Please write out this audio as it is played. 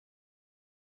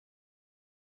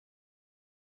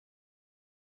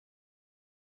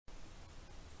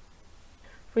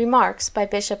Remarks by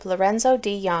Bishop Lorenzo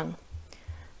D. Young.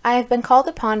 I have been called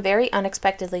upon very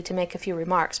unexpectedly to make a few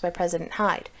remarks by President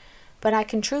Hyde, but I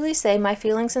can truly say my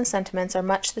feelings and sentiments are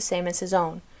much the same as his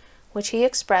own, which he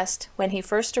expressed when he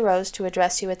first arose to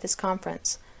address you at this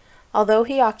conference. Although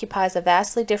he occupies a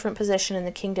vastly different position in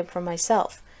the kingdom from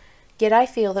myself, yet I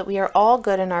feel that we are all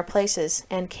good in our places,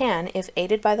 and can, if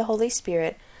aided by the Holy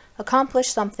Spirit, accomplish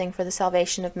something for the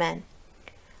salvation of men.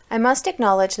 I must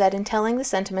acknowledge that in telling the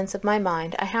sentiments of my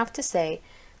mind, I have to say,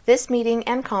 this meeting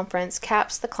and conference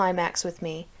caps the climax with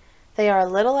me. They are a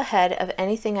little ahead of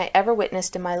anything I ever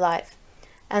witnessed in my life,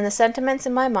 and the sentiments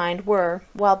in my mind were,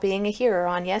 while being a hearer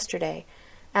on yesterday,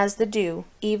 as the dew,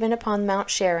 even upon Mount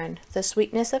Sharon, the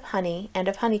sweetness of honey and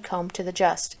of honeycomb to the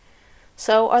just.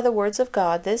 So are the words of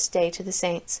God this day to the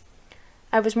saints.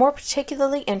 I was more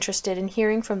particularly interested in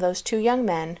hearing from those two young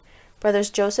men, Brothers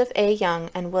Joseph A. Young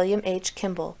and William H.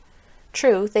 Kimball.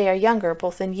 True, they are younger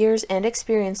both in years and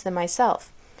experience than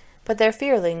myself, but their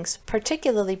feelings,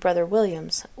 particularly Brother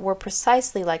William's, were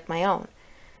precisely like my own.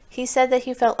 He said that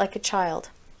he felt like a child,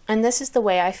 and this is the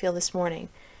way I feel this morning,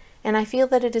 and I feel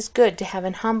that it is good to have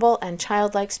an humble and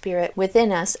childlike spirit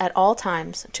within us at all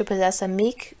times, to possess a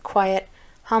meek, quiet,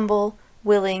 humble,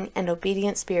 willing, and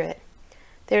obedient spirit.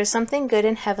 There is something good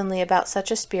and heavenly about such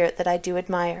a spirit that I do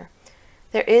admire.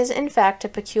 There is, in fact, a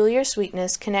peculiar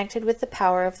sweetness connected with the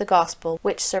power of the gospel,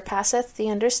 which surpasseth the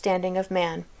understanding of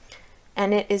man,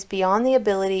 and it is beyond the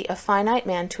ability of finite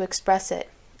man to express it,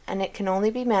 and it can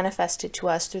only be manifested to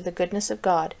us through the goodness of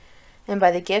God, and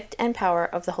by the gift and power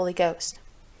of the Holy Ghost.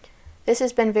 This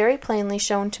has been very plainly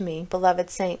shown to me, beloved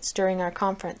saints, during our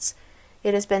conference.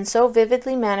 It has been so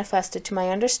vividly manifested to my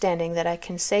understanding that I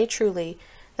can say truly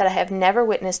that I have never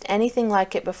witnessed anything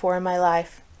like it before in my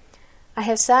life. I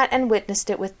have sat and witnessed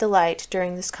it with delight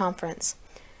during this conference,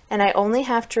 and I only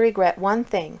have to regret one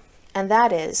thing, and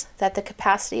that is, that the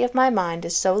capacity of my mind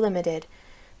is so limited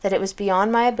that it was beyond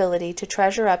my ability to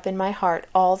treasure up in my heart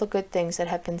all the good things that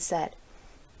have been said.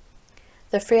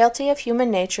 The frailty of human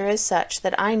nature is such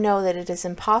that I know that it is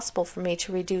impossible for me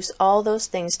to reduce all those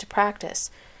things to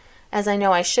practice, as I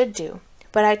know I should do,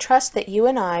 but I trust that you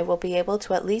and I will be able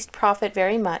to at least profit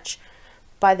very much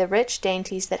by the rich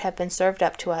dainties that have been served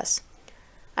up to us.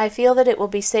 I feel that it will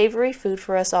be savory food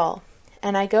for us all,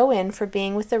 and I go in for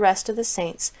being with the rest of the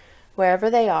saints, wherever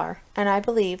they are, and I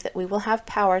believe that we will have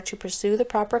power to pursue the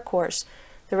proper course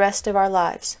the rest of our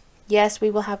lives. Yes, we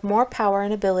will have more power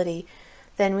and ability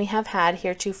than we have had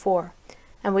heretofore,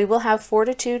 and we will have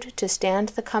fortitude to stand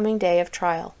the coming day of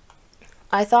trial.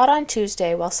 I thought on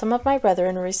Tuesday, while some of my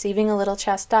brethren were receiving a little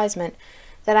chastisement,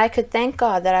 that I could thank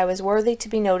God that I was worthy to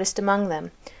be noticed among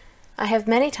them. I have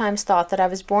many times thought that I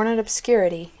was born in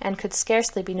obscurity, and could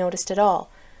scarcely be noticed at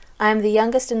all. I am the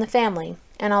youngest in the family,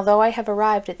 and although I have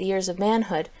arrived at the years of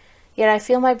manhood, yet I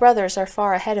feel my brothers are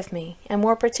far ahead of me, and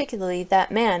more particularly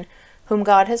that man whom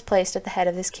God has placed at the head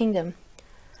of his kingdom.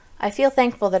 I feel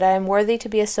thankful that I am worthy to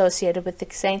be associated with the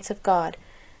saints of God,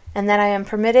 and that I am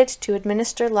permitted to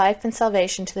administer life and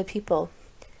salvation to the people.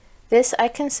 This I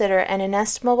consider an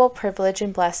inestimable privilege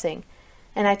and blessing,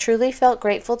 and I truly felt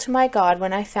grateful to my God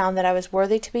when I found that I was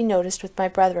worthy to be noticed with my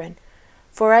brethren,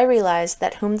 for I realized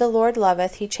that whom the Lord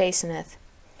loveth he chasteneth.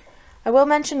 I will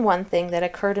mention one thing that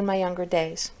occurred in my younger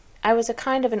days. I was a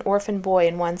kind of an orphan boy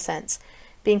in one sense,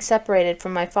 being separated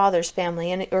from my father's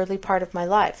family in the early part of my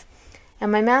life,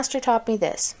 and my master taught me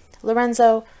this: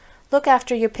 Lorenzo, look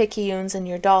after your picayunes, and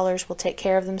your dollars will take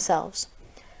care of themselves.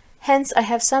 Hence I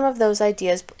have some of those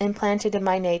ideas implanted in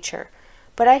my nature,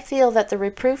 but I feel that the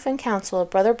reproof and counsel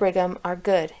of Brother Brigham are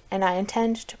good, and I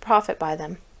intend to profit by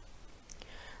them.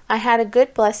 I had a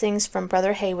good blessings from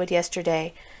Brother Haywood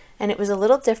yesterday, and it was a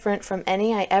little different from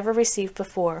any I ever received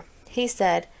before. He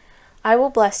said, I will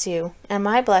bless you, and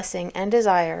my blessing and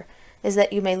desire is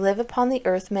that you may live upon the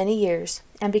earth many years,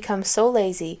 and become so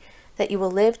lazy that you will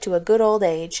live to a good old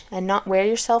age, and not wear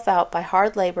yourself out by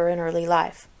hard labor in early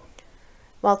life.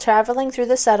 While traveling through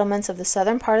the settlements of the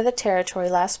southern part of the territory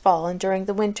last fall and during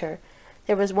the winter,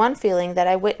 there was one feeling that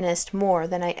I witnessed more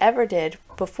than I ever did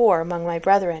before among my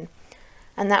brethren,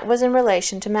 and that was in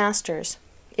relation to masters.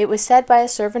 It was said by a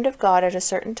servant of God at a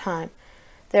certain time,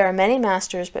 there are many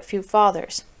masters but few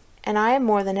fathers, and I am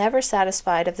more than ever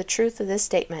satisfied of the truth of this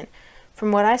statement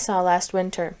from what I saw last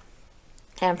winter,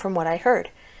 and from what I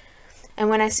heard. And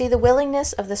when I see the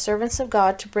willingness of the servants of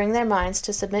God to bring their minds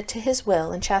to submit to his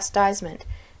will in chastisement,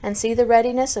 and see the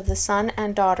readiness of the son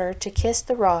and daughter to kiss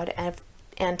the rod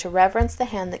and to reverence the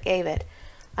hand that gave it,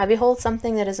 I behold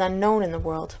something that is unknown in the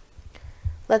world.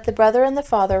 Let the brother and the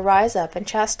father rise up and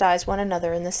chastise one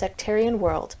another in the sectarian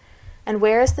world, and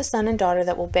where is the son and daughter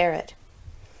that will bear it?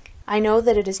 I know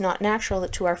that it is not natural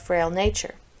to our frail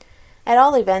nature. At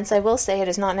all events, I will say it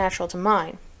is not natural to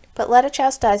mine. But let a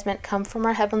chastisement come from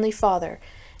our Heavenly Father,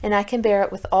 and I can bear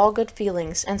it with all good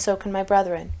feelings, and so can my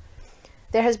brethren.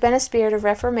 There has been a spirit of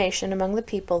reformation among the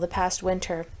people the past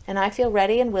winter, and I feel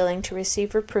ready and willing to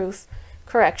receive reproof,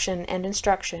 correction, and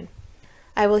instruction.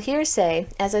 I will here say,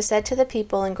 as I said to the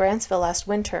people in Grantsville last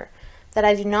winter, that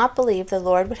I do not believe the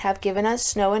Lord would have given us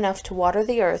snow enough to water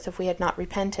the earth if we had not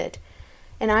repented.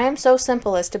 And I am so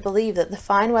simple as to believe that the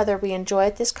fine weather we enjoy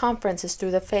at this conference is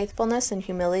through the faithfulness and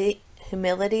humility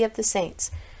of the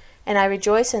saints, and I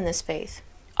rejoice in this faith,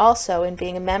 also in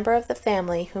being a member of the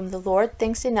family whom the Lord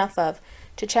thinks enough of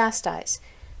to chastise,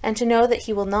 and to know that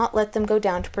he will not let them go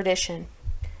down to perdition.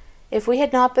 If we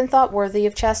had not been thought worthy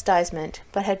of chastisement,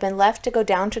 but had been left to go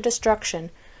down to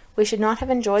destruction, we should not have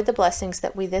enjoyed the blessings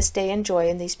that we this day enjoy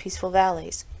in these peaceful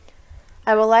valleys.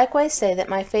 I will likewise say that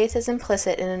my faith is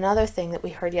implicit in another thing that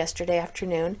we heard yesterday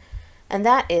afternoon, and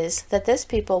that is, that this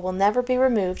people will never be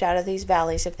removed out of these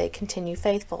valleys if they continue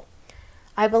faithful.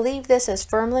 I believe this as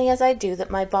firmly as I do that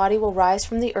my body will rise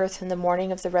from the earth in the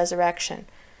morning of the resurrection.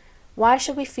 Why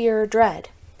should we fear or dread?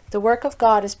 The work of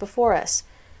God is before us,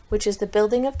 which is the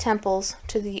building of temples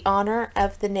to the honor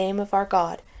of the name of our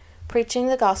God, preaching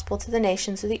the gospel to the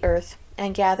nations of the earth,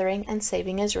 and gathering and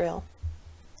saving Israel.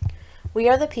 We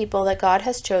are the people that God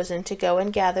has chosen to go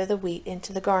and gather the wheat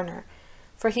into the garner,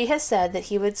 for he has said that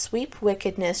he would sweep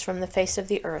wickedness from the face of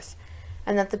the earth,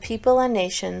 and that the people and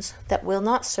nations that will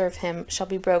not serve him shall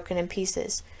be broken in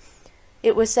pieces.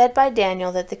 It was said by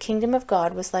Daniel that the kingdom of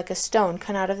God was like a stone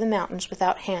cut out of the mountains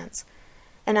without hands.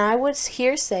 And I would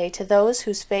here say to those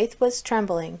whose faith was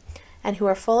trembling, and who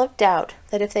are full of doubt,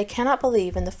 that if they cannot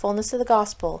believe in the fullness of the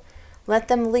gospel, let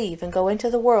them leave and go into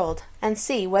the world, and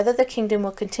see whether the kingdom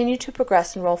will continue to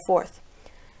progress and roll forth.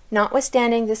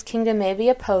 Notwithstanding, this kingdom may be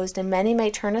opposed, and many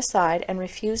may turn aside and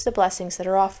refuse the blessings that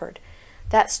are offered.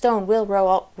 That stone will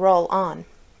roll on,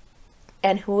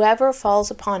 and whoever falls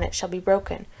upon it shall be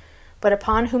broken, but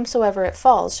upon whomsoever it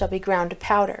falls shall be ground to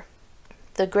powder.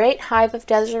 The great hive of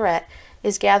Deseret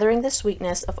is gathering the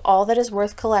sweetness of all that is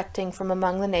worth collecting from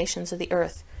among the nations of the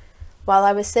earth. While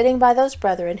I was sitting by those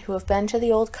brethren who have been to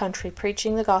the old country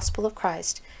preaching the gospel of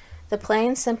Christ, the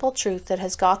plain, simple truth that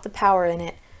has got the power in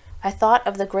it, I thought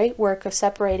of the great work of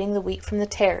separating the wheat from the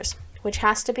tares, which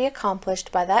has to be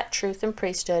accomplished by that truth and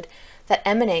priesthood that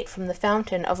emanate from the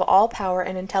fountain of all power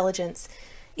and intelligence,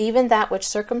 even that which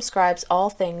circumscribes all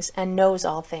things and knows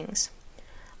all things.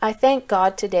 I thank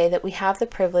God today that we have the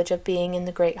privilege of being in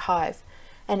the great hive,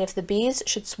 and if the bees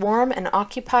should swarm and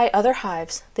occupy other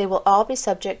hives, they will all be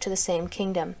subject to the same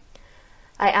kingdom.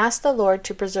 I ask the Lord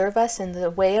to preserve us in the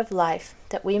way of life,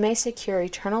 that we may secure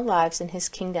eternal lives in his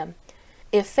kingdom.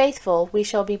 If faithful, we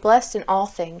shall be blessed in all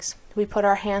things we put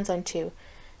our hands unto,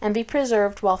 and be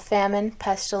preserved while famine,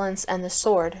 pestilence, and the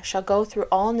sword shall go through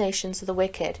all nations of the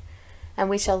wicked, and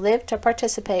we shall live to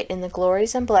participate in the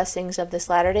glories and blessings of this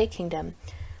latter-day kingdom,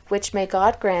 which may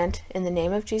God grant, in the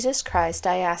name of Jesus Christ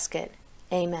I ask it.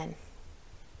 Amen.